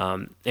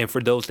 And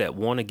for those that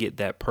want to get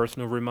that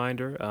personal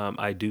reminder,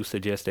 I do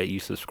suggest that you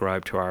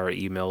subscribe to our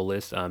email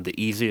list. The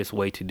easiest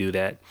way to do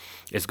that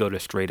is go to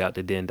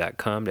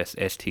straightouttheden.com. That's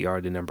STR,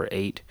 the number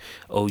 8,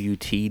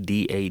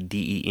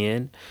 OUTDADEN.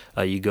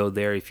 You go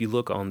there. If you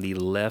look on the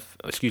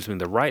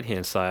the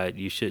right-hand side,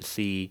 you should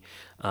see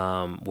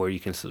where you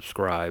can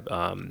subscribe.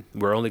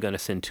 We're only going to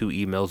send 2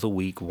 emails a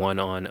week, one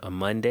on a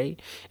Monday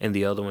and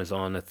the other one's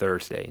on a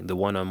Thursday. The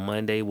one on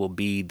Monday will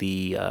be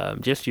the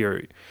just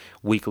your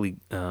weekly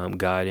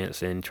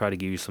guidance and try to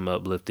give you some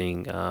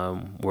uplifting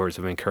words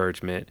of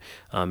encouragement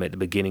at the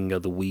beginning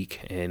of the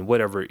week and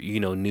whatever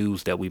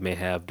news that we may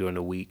have during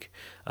the week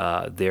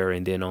there.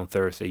 And then on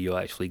Thursday, you'll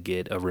actually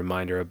get a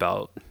reminder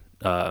about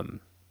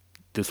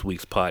this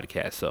week's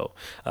podcast. So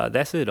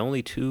that's it.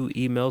 Only 2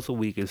 emails a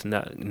week is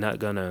not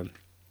gonna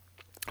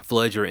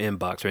flood your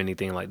inbox or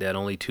anything like that.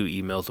 Only 2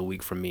 emails a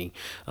week from me,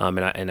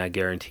 and I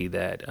guarantee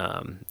that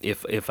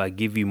if I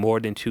give you more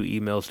than 2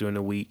 emails during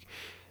the week,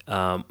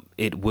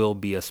 it will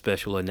be a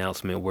special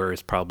announcement where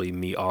it's probably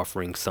me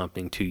offering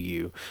something to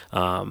you.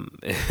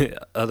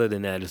 Other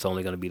than that, it's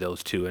only going to be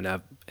those 2, and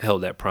I've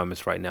held that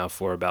promise right now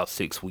for about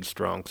 6 weeks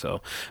strong.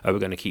 So we're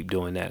going to keep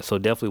doing that. So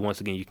definitely,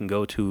 once again, you can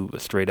go to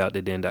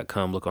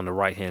straightouttheden.com, look on the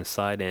right-hand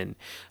side, and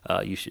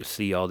you should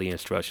see all the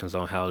instructions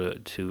on how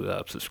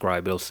to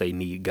subscribe. It'll say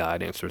need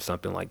guidance or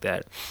something like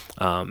that.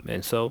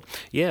 And so,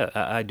 yeah,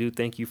 I do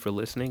thank you for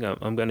listening.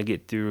 I'm going to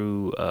get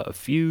through a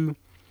few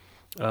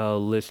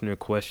listener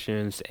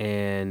questions,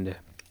 and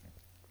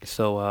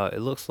so it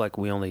looks like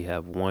we only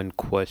have one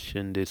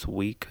question this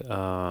week,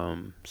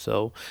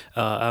 so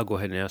I'll go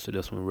ahead and answer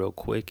this one real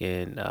quick,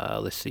 and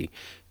let's see.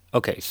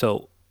 Okay,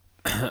 so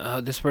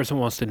this person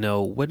wants to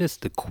know, what is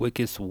the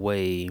quickest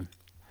way,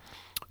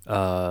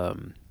 I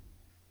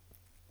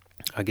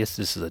guess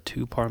this is a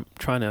 2-part. I'm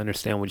trying to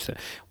understand what you said.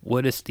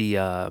 What is the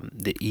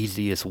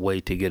easiest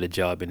way to get a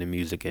job in the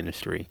music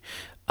industry?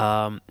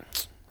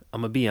 I'm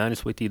gonna be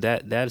honest with you,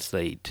 that is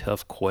a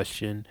tough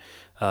question.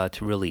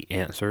 to really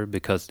answer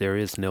because there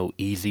is no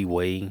easy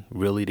way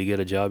really to get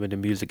a job in the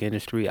music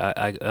industry.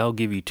 I'll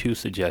give you two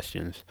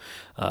suggestions.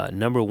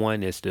 Number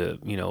one is to,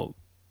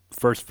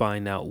 first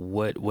find out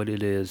what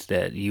it is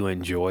that you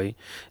enjoy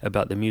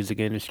about the music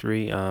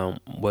industry.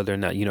 Whether or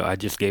not, I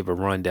just gave a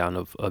rundown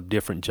of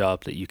different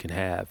jobs that you can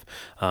have.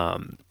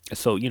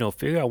 So,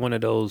 figure out one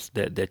of those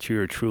that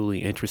you're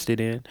truly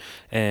interested in.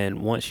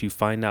 And once you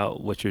find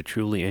out what you're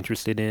truly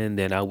interested in,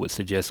 then I would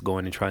suggest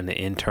going and trying to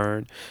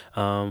intern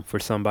for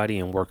somebody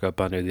and work up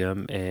under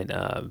them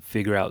and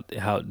figure out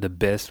how the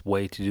best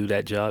way to do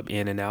that job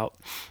in and out.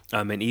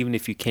 And even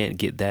if you can't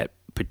get that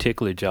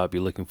particular job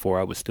you're looking for,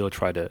 I would still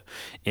try to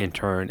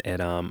intern at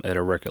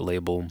a record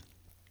label.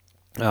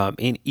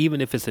 And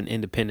even if it's an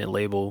independent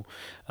label,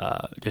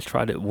 just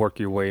try to work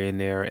your way in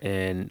there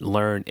and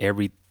learn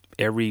every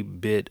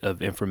bit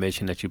of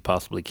information that you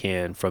possibly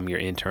can from your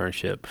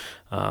internship.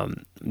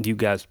 You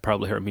guys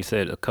probably heard me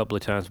say it a couple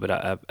of times, but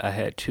I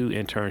had two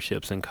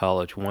internships in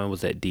college. One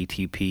was at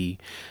DTP,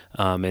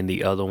 and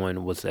the other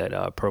one was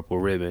at Purple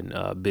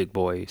Ribbon, Big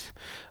Boys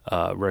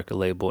record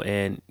label.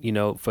 And,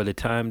 for the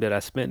time that I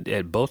spent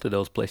at both of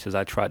those places,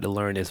 I tried to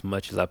learn as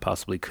much as I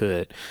possibly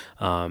could,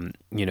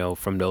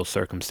 from those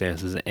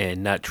circumstances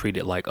and not treat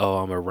it like, oh,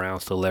 I'm around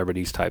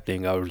celebrities type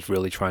thing. I was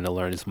really trying to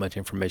learn as much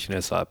information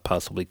as I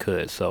possibly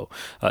could. So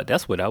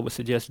that's what I would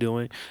suggest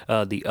doing.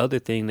 The other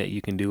thing that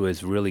you can do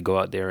is really go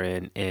out there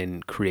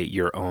and create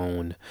your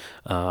own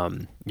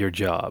your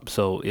job.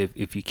 So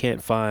if you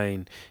can't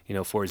find,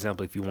 for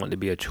example, if you want to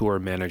be a tour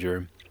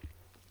manager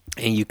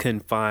and you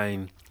couldn't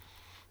find,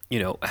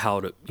 how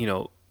to,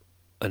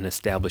 an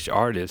established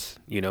artist,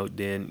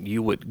 then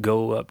you would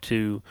go up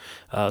to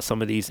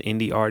some of these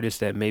indie artists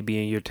that may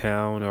be in your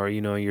town or,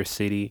 in your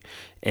city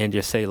and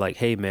just say like,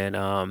 hey, man,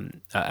 I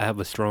have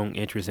a strong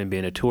interest in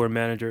being a tour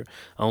manager.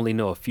 I only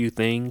know a few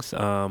things,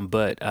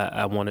 but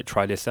I want to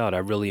try this out. I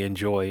really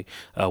enjoy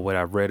what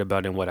I've read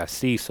about and what I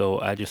see. So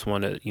I just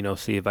want to,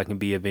 see if I can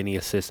be of any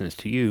assistance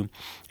to you.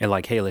 And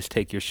like, hey, let's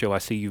take your show. I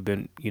see you've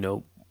been,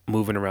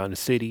 moving around the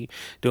city,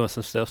 doing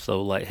some stuff.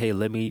 So like, hey,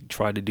 let me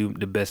try to do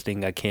the best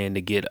thing I can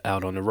to get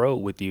out on the road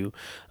with you,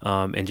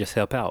 and just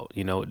help out.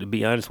 To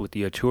be honest with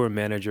you, a tour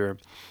manager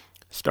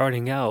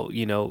starting out,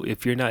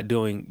 if you're not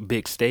doing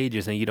big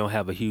stages and you don't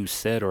have a huge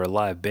set or a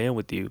live band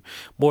with you,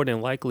 more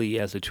than likely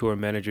as a tour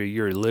manager,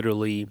 you're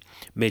literally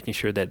making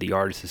sure that the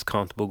artist is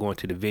comfortable going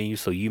to the venue.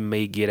 So you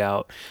may get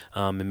out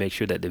and make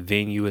sure that the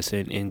venue is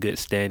in good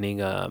standing.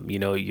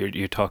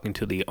 You're talking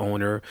to the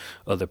owner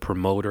or the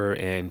promoter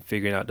and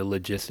figuring out the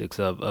logistics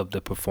of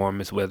the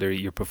performance, whether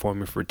you're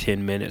performing for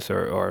 10 minutes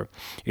or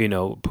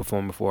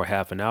performing for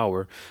half an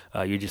hour.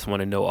 You just want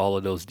to know all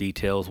of those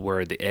details,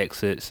 where the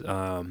exits,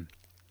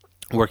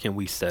 where can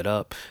we set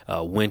up?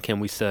 When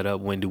can we set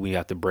up? When do we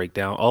have to break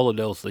down? All of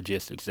those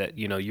logistics that,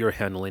 you're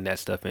handling that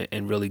stuff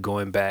and really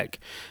going back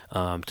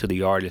to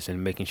the artist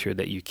and making sure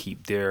that you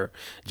keep their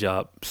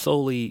job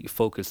solely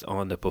focused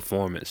on the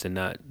performance and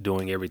not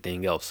doing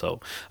everything else. So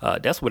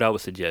that's what I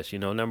would suggest.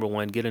 Number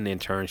one, get an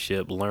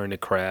internship, learn the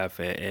craft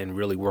and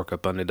really work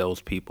up under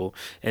those people.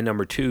 And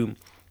number two,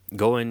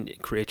 go and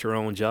create your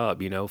own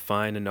job.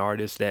 Find an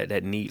artist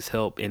that needs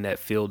help in that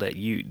field that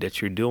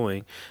you're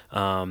doing,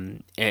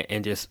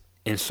 and just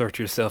insert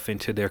yourself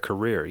into their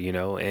career,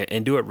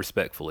 and do it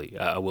respectfully.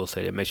 I will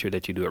say that. Make sure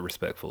that you do it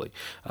respectfully.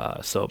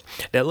 So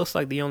that looks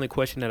like the only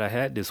question that I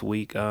had this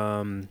week.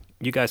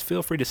 You guys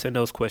feel free to send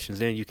those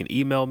questions in. You can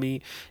email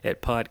me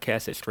at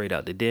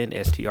podcast@straightouttheden,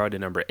 STR the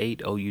number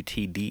 8,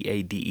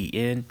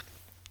 OUTDADEN.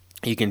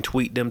 You can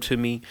tweet them to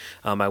me.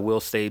 I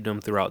will save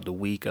them throughout the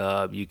week.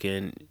 You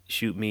can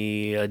shoot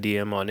me a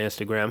DM on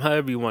Instagram.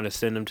 However you want to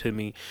send them to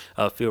me,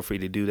 feel free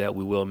to do that.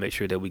 We will make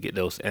sure that we get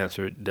those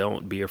answered.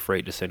 Don't be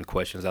afraid to send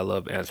questions. I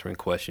love answering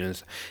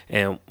questions.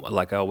 And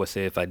like I always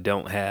say, if I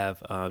don't have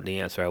the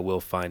answer, I will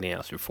find the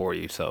answer for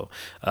you. So,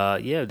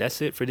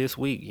 that's it for this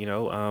week.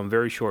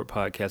 Very short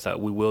podcast.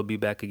 We will be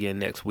back again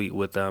next week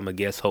with a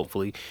guest,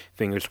 hopefully.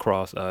 Fingers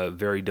crossed.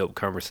 Very dope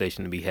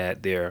conversation to be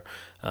had there.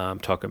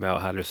 Talking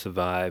about how to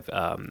survive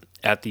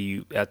after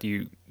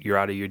you're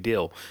out of your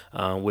deal,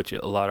 which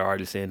a lot of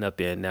artists end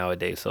up in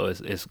nowadays. So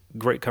it's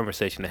great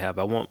conversation to have.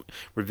 I won't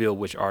reveal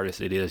which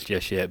artist it is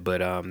just yet,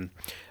 but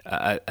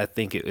I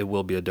think it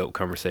will be a dope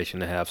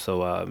conversation to have.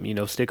 So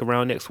stick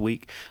around next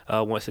week.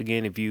 Once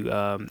again, if you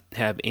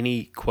have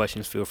any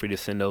questions, feel free to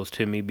send those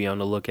to me. Be on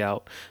the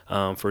lookout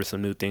for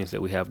some new things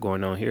that we have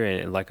going on here.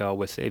 And like I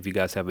always say, if you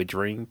guys have a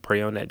dream,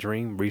 pray on that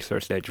dream,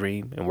 research that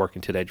dream, and work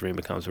until that dream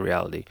becomes a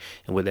reality.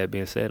 And with that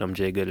being said, I'm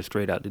Jay Good of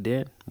Straight Out the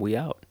Den. We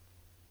out.